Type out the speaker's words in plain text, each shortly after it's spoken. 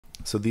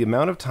So the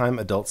amount of time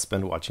adults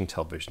spend watching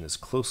television is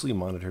closely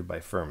monitored by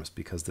firms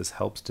because this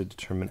helps to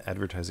determine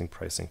advertising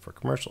pricing for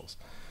commercials.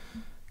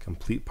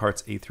 Complete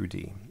parts A through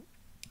D.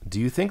 Do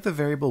you think the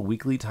variable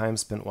weekly time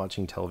spent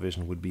watching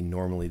television would be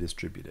normally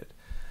distributed?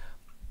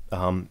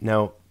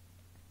 Now,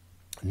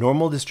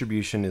 normal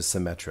distribution is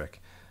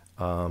symmetric,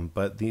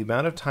 but the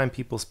amount of time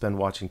people spend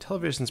watching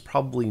television is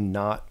probably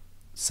not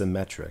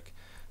symmetric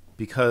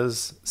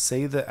because,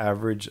 say, the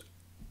average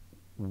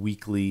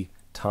weekly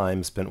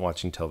time spent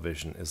watching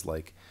television is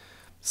like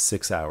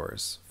 6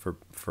 hours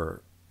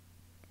for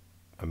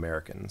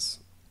Americans.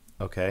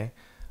 Okay?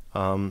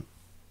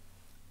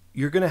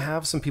 You're going to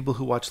have some people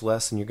who watch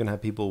less and you're going to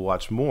have people who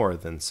watch more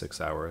than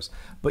 6 hours.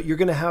 But you're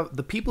going to have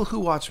the people who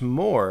watch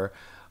more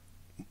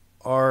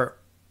are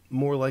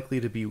more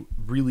likely to be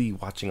really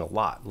watching a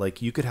lot.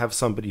 Like you could have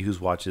somebody who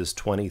watches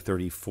 20,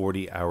 30,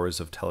 40 hours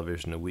of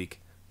television a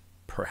week,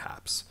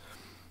 perhaps.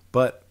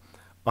 But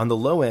on the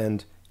low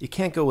end, it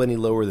can't go any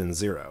lower than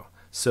 0.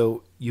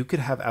 So you could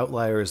have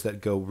outliers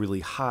that go really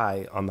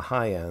high on the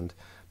high end,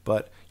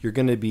 but you're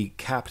going to be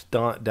capped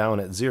down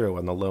at 0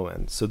 on the low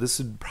end. So this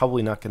is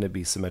probably not going to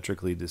be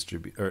symmetrically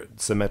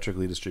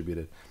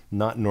distributed,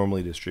 not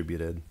normally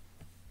distributed.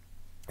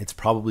 It's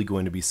probably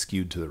going to be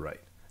skewed to the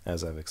right,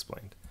 as I've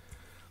explained.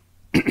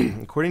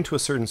 According to a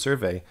certain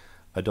survey,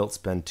 adults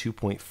spend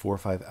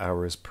 2.45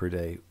 hours per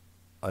day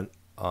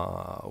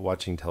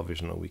watching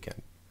television on a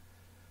weekend.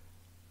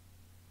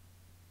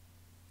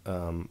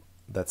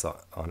 That's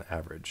on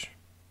average.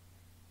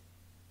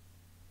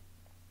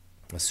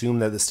 Assume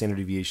that the standard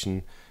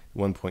deviation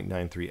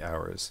 1.93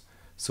 hours.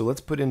 So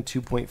let's put in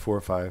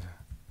 2.45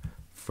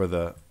 for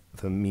the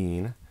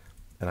mean,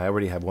 and I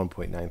already have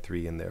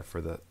 1.93 in there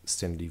for the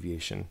standard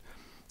deviation. It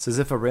says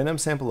if a random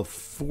sample of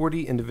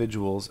 40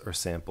 individuals are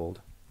sampled,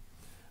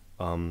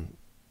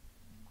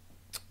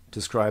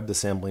 describe the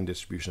sampling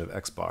distribution of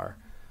X bar,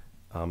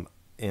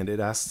 and it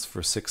asks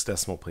for 6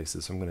 decimal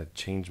places. So I'm going to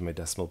change my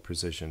decimal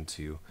precision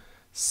to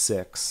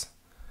 6.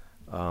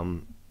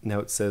 Now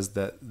it says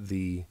that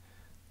the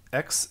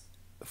X,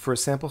 for a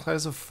sample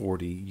size of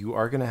 40, you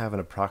are going to have an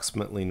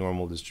approximately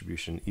normal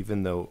distribution,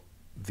 even though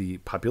the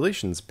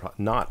population's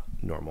not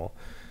normal,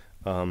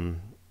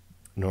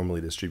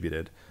 normally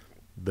distributed.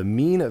 The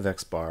mean of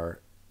X bar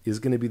is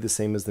going to be the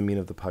same as the mean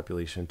of the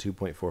population,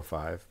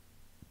 2.45.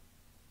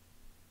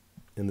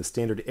 And the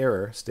standard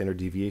error, standard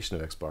deviation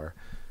of X bar,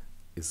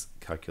 is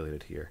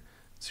calculated here,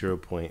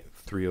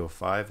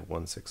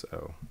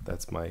 0.305160.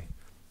 That's my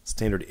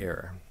standard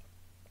error.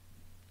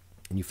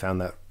 And you found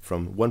that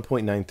from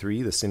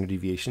 1.93, the standard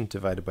deviation,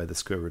 divided by the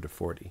square root of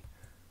 40.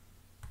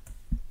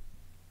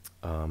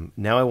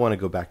 Now I want to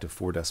go back to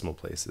 4 decimal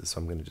places, so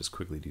I'm going to just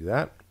quickly do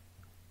that.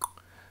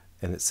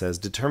 And it says,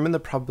 determine the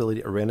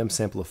probability a random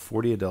sample of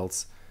 40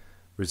 adults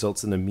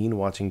results in a mean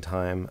watching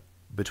time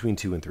between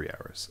 2 and 3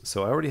 hours.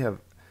 So I already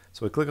have,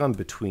 so I click on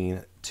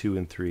between 2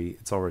 and 3.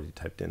 It's already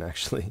typed in,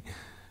 actually.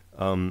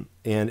 And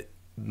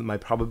my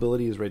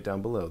probability is right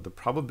down below. The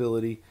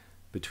probability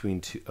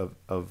between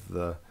of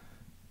the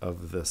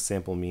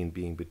sample mean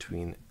being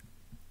between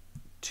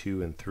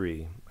 2 and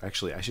 3.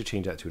 Actually, I should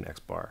change that to an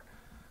X bar.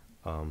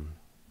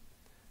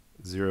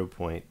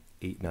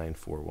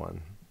 0.8941.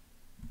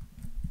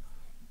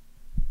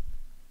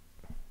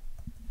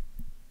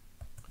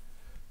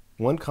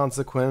 One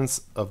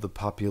consequence of the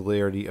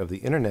popularity of the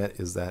internet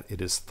is that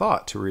it is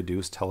thought to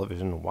reduce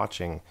television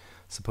watching.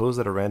 Suppose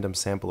that a random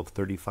sample of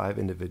 35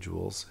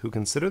 individuals who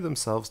consider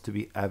themselves to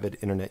be avid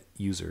internet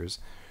users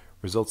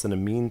results in a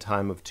mean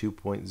time of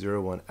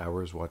 2.01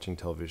 hours watching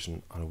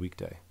television on a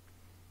weekday.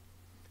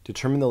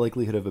 Determine the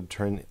likelihood of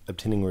obtaining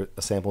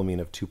a sample mean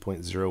of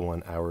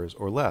 2.01 hours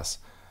or less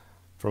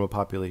from a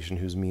population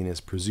whose mean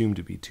is presumed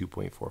to be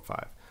 2.45.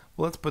 Well,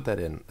 let's put that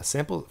in. A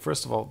sample,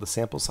 first of all, the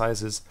sample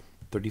size is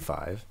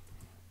 35.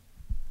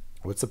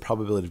 What's the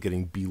probability of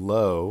getting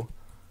below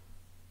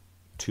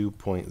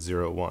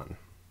 2.01?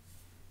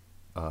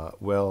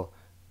 Well,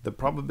 the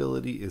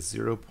probability is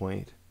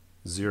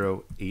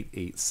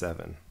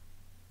 0.0887.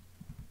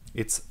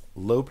 It's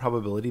low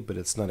probability, but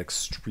it's not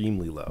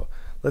extremely low.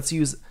 Let's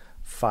use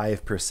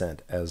 5%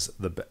 as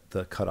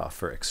the cutoff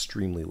for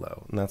extremely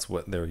low, and that's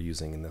what they're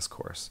using in this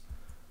course.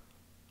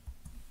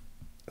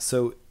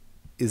 So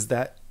is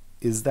that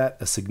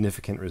a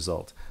significant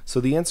result? So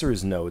the answer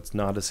is no, it's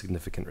not a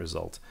significant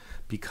result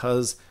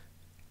because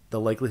the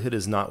likelihood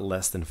is not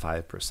less than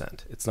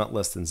 5%. It's not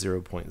less than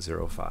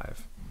 0.05.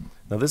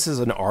 Now this is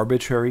an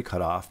arbitrary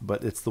cutoff,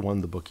 but it's the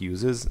one the book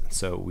uses,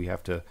 so we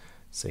have to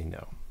say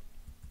no.